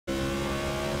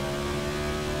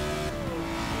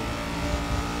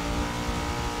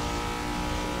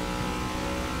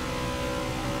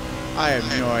I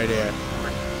have no idea.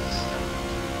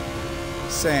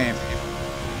 Same.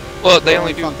 Well, they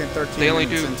only do fucking 13 they only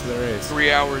minutes do into the race.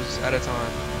 3 hours at a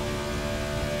time.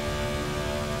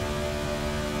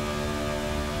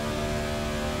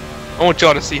 I want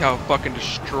y'all to see how fucking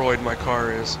destroyed my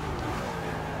car is.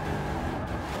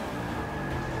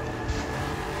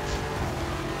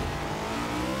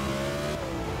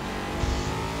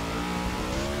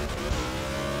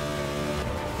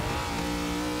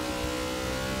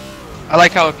 I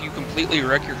like how if you completely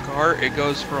wreck your car, it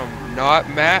goes from not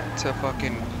matte to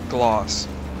fucking gloss.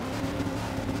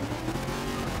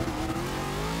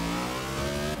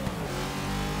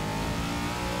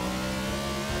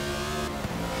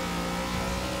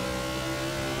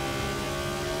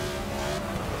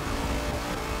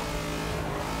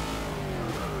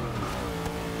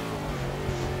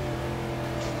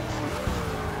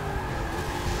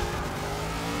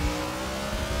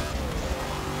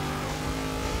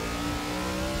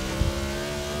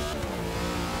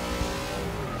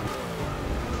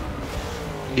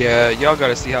 Yeah, y'all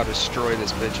gotta see how destroyed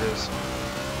this bitch is.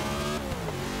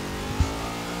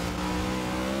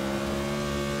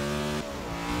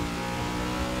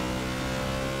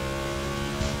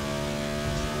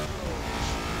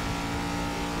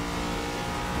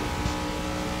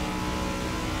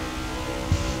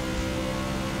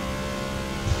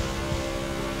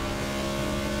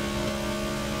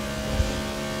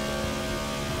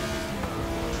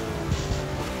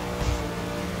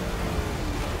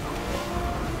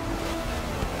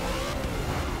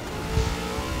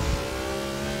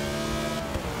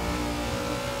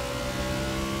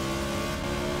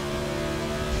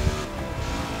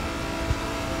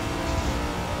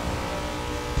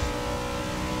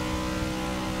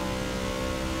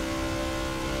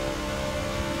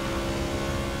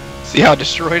 See how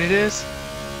destroyed it is?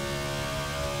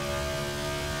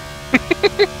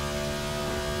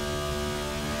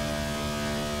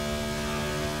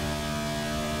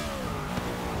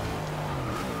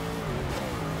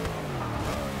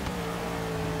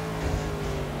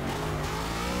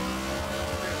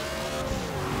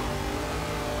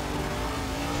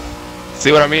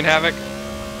 See what I mean, Havoc?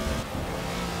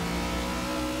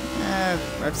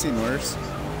 I've seen worse.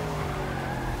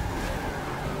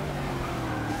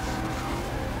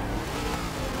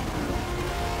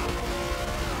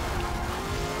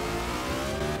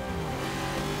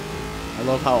 I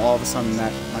love how all of a sudden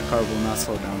that my car will not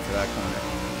slow down for that corner.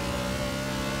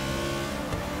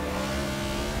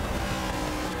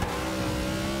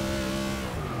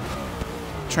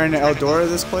 Trying to Eldora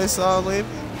this place, Leave?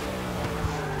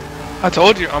 I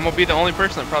told you, I'm gonna be the only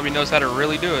person that probably knows how to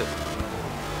really do it.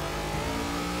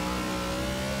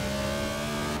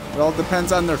 It all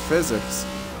depends on their physics.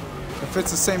 If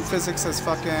it's the same physics as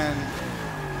fucking...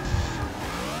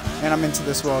 And I'm into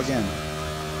this well again.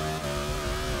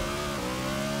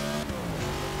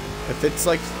 If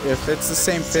it's the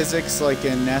same physics like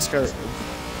in NASCAR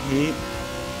Heat,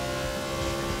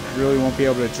 you really won't be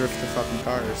able to drift the fucking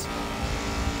cars.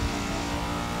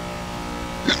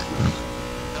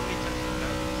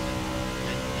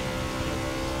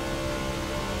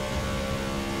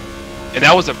 And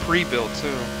that was a pre-built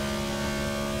too.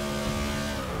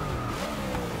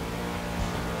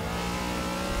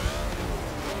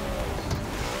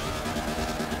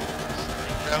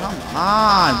 Come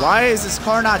on, why is this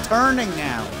car not turning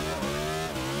now?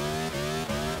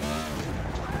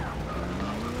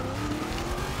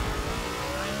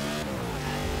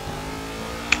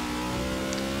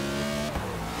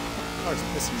 This car's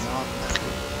pissing me off.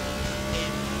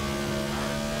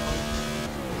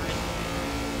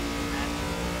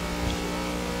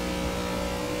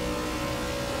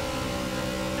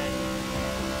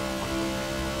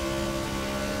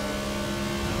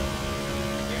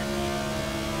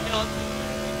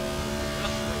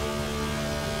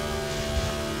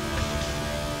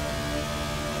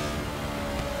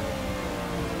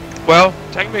 Well,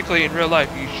 technically in real life,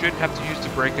 you shouldn't have to use the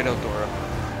brake at Eldora.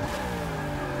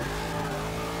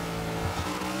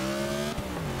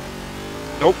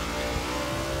 Nope.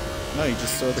 No, you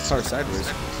just throw the car sideways.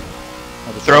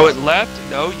 Throw it left,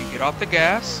 no, you get off the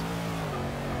gas.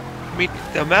 I mean,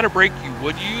 the amount of brake you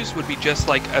would use would be just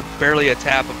like barely a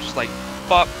tap of just like,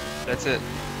 pop, that's it.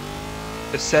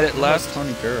 Just set it left.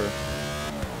 Tony Gurr.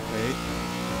 Wait.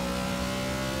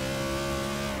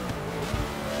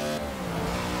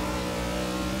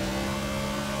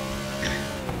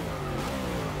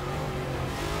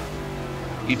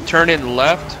 You turn in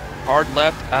left, hard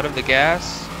left out of the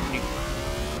gas. You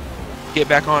get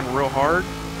back on real hard.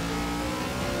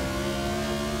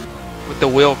 With the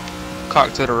wheel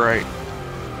cocked to the right.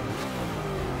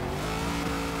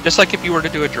 Just like if you were to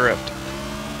do a drift.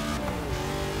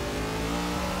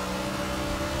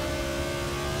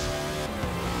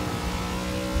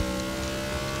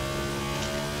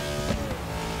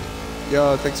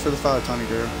 Yo, thanks for the follow, Tony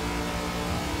Guru.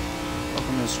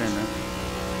 Welcome to the stream, man.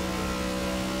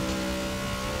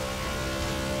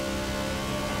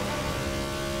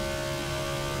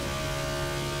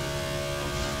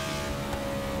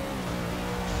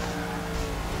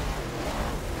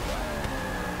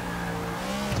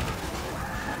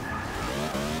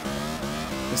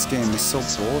 This game is so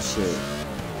bullshit.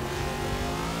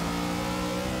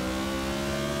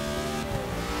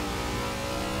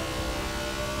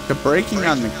 The braking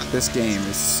on this game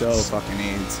is so fucking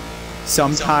AIDS.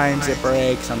 Sometimes it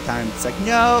breaks, sometimes it's like,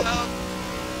 no!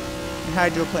 You're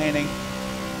hydroplaning.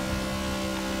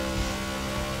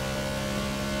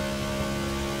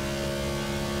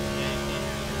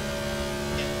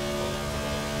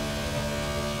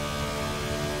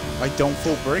 I don't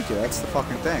full brake it, that's the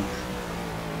fucking thing.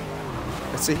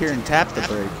 Let's sit here and tap the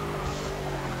brake.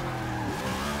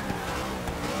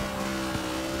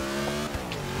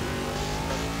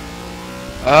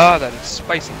 Ah, that is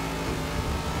spicy.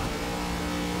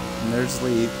 And there's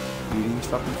Lee eating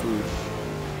fucking food.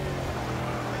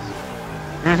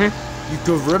 Mm-hmm. You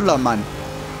gorilla, man.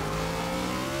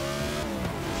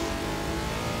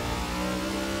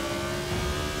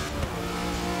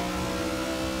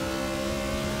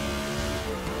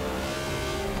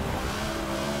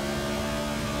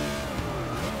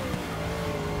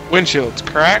 Windshield's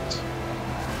cracked.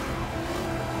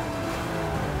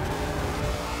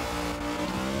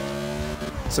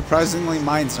 Surprisingly,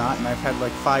 mine's not, and I've had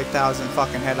like 5,000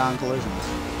 fucking head-on collisions.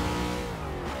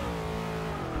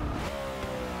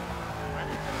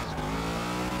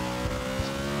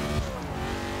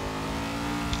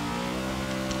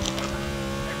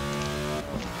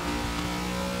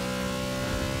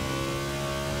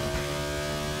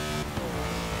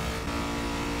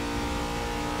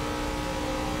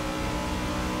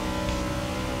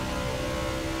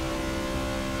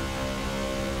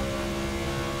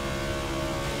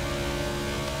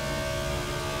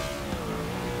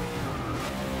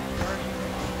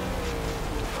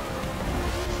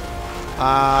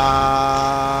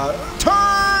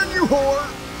 Turn, you whore!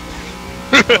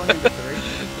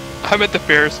 I'm at the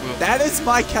Ferris wheel. That is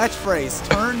my catchphrase.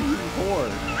 Turn, you whore.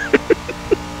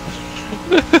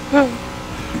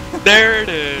 There it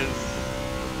is.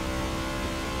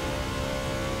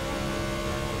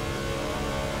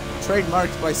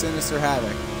 Trademarked by Sinister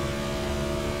Havoc.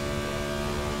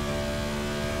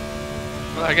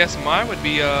 Well, I guess mine would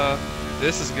be,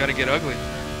 this is gonna get ugly.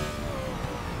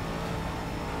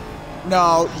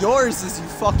 No, yours is you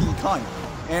fucking cunt.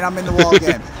 And I'm in the wall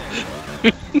again.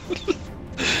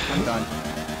 I'm done.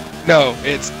 No,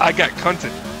 it's I got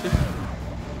cunted.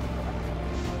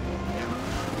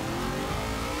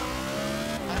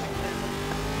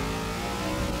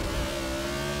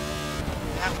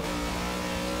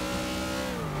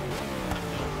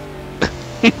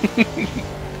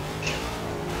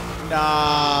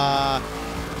 Nah.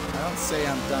 I don't say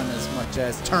I'm done as much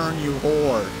as turn, you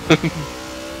whore.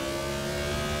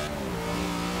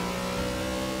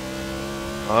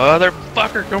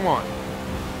 Motherfucker, come on.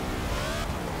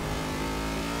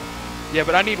 Yeah,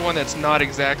 but I need one that's not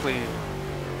exactly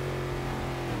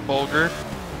vulgar.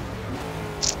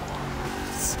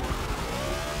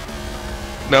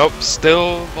 Nope,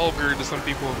 still vulgar to some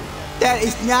people. That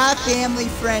is not family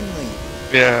friendly.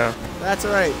 Yeah. That's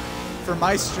alright. For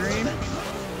my stream,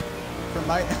 for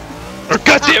my... Or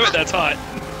God damn it, that's hot.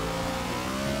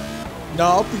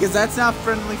 No, because that's not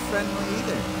friendly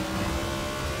either.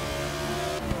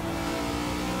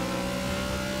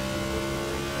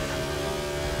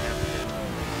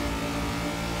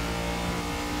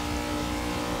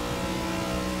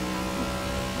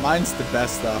 Mine's the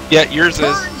best though. Yeah, yours is.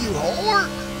 Turn, you whore!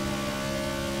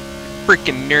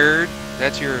 Freaking nerd.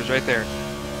 That's yours right there.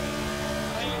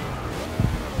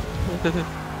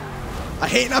 I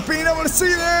hate not being able to see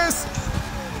this!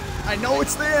 I know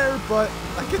it's there, but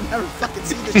I can never fucking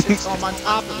see the shit, so I'm on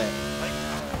top of it.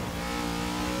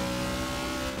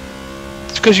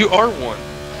 It's because you are one.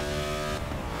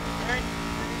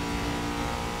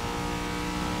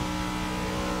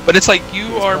 But it's like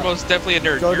you are most definitely a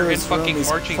nerd. You're in fucking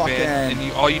marching band,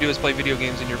 and all you do is play video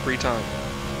games in your free time.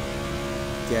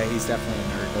 Yeah, he's definitely a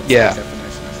nerd. That's Yeah. the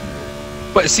definition of a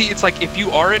nerd. But see, it's like if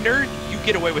you are a nerd, you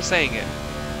get away with saying it.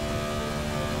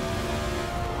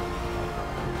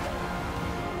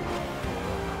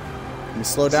 Can you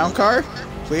slow down, car?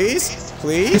 Please?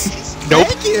 Please? Nope.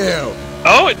 Thank you!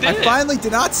 Oh, it did. I finally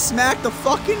did not smack the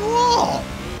fucking wall!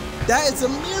 That is a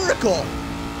miracle!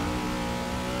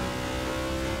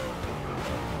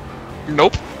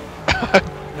 Nope.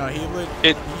 No,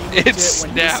 It when he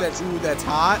snapped. said, "Ooh, that's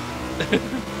hot,"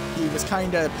 he was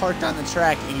kind of parked on the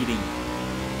track eating.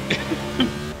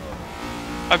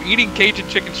 I'm eating Cajun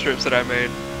chicken strips that I made.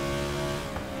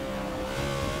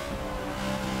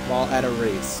 While at a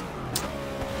race.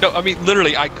 No, I mean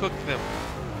literally, I cooked them.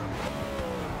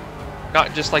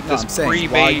 Not just like No, this I'm saying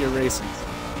pre-made. while you're racing.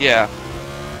 Yeah.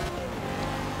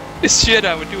 This shit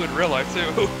I would do in real life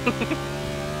too.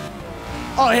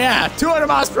 Oh yeah, 200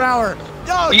 miles per hour.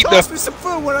 Yo, Eat toss me some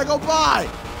food when I go by.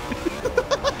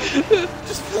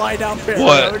 Just fly down Fair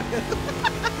What? Road.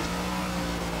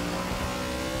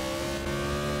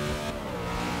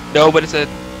 No, but it's a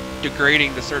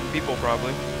degrading to certain people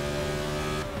probably.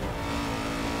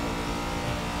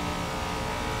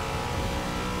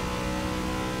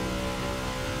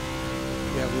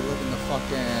 Yeah, we live in the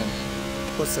fucking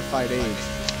pussified age.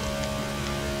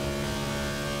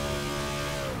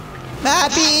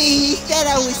 Bobby, he said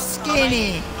I was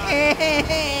skinny.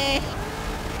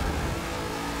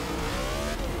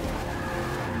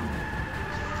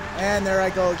 And there I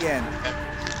go again.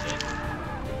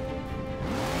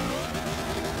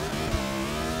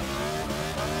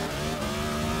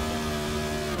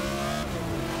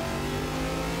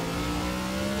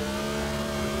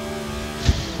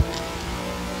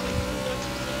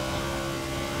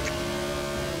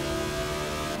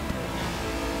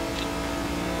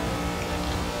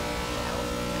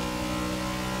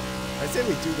 I say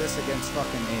we do this against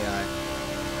fucking AI.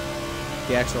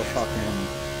 The actual fucking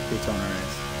Daytona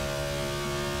race.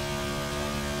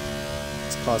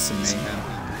 It's caused some mayhem.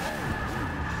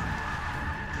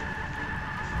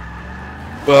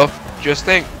 Well, just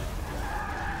think.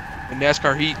 When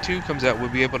NASCAR Heat 2 comes out, we'll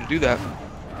be able to do that.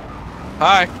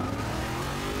 Hi.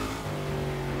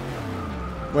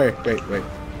 Wait.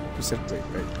 Who said wait?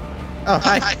 Oh,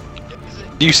 hi.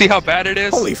 Do you see how bad it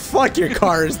is? Holy fuck, your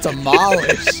car is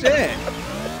demolished. Shit.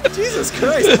 Jesus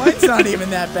Christ, mine's not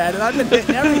even that bad, and I've been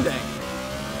hitting everything.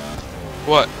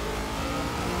 What?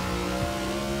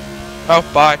 Oh,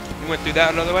 bye. You went through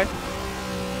that another way?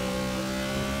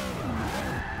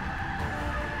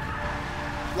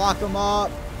 Lock them up.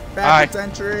 Backwards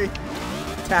entry.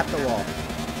 Tap the wall.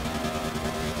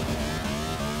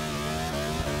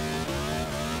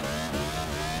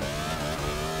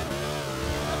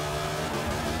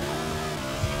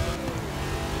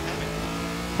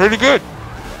 Pretty good.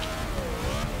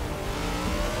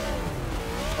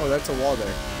 Oh, that's a wall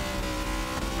there.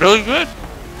 Really good.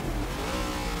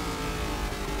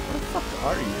 Where the fuck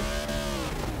are you?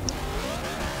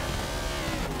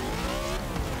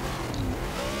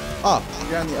 Oh,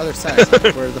 you're on the other side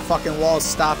where the fucking wall's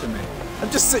stopping me.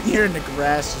 I'm just sitting here in the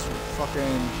grass, just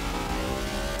fucking.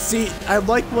 See, I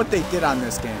like what they did on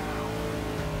this game.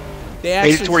 They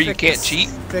actually Made it to where you fixed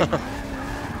can't cheat?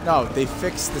 No, they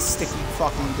fixed the sticky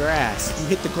fucking grass. You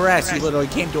hit the grass, you literally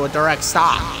came to a direct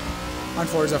stop on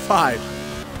Forza 5.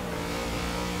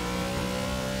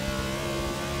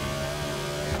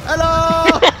 Hello!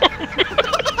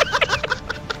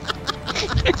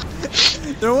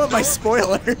 There went my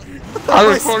spoiler. I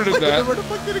recorded that. Where the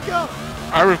fuck did it go?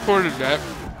 I recorded that.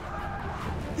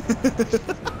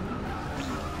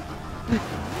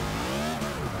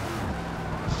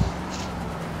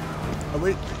 Oh,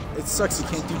 wait, it sucks you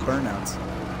can't do burnouts.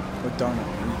 But darn it,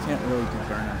 you can't really do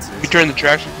burnouts here. You turn the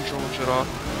traction control and shit off.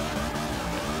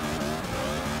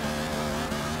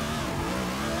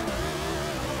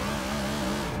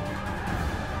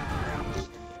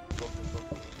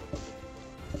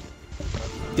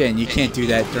 Dan, you can't do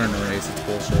that during a race. It's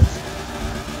bullshit.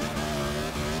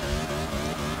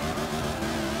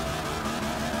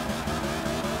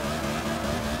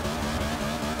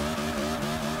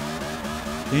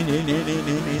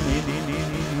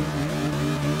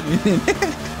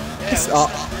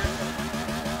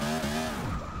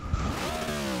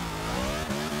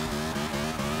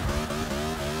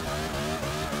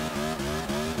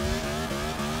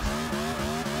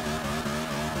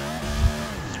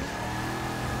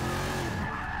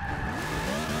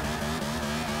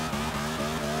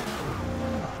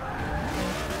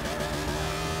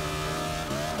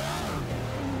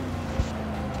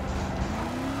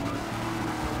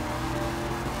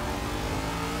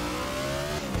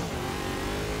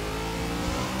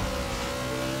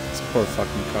 Poor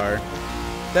fucking car.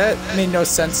 That made no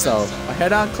sense though. A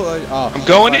head-on collision. Oh, I'm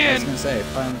going I in. was gonna say,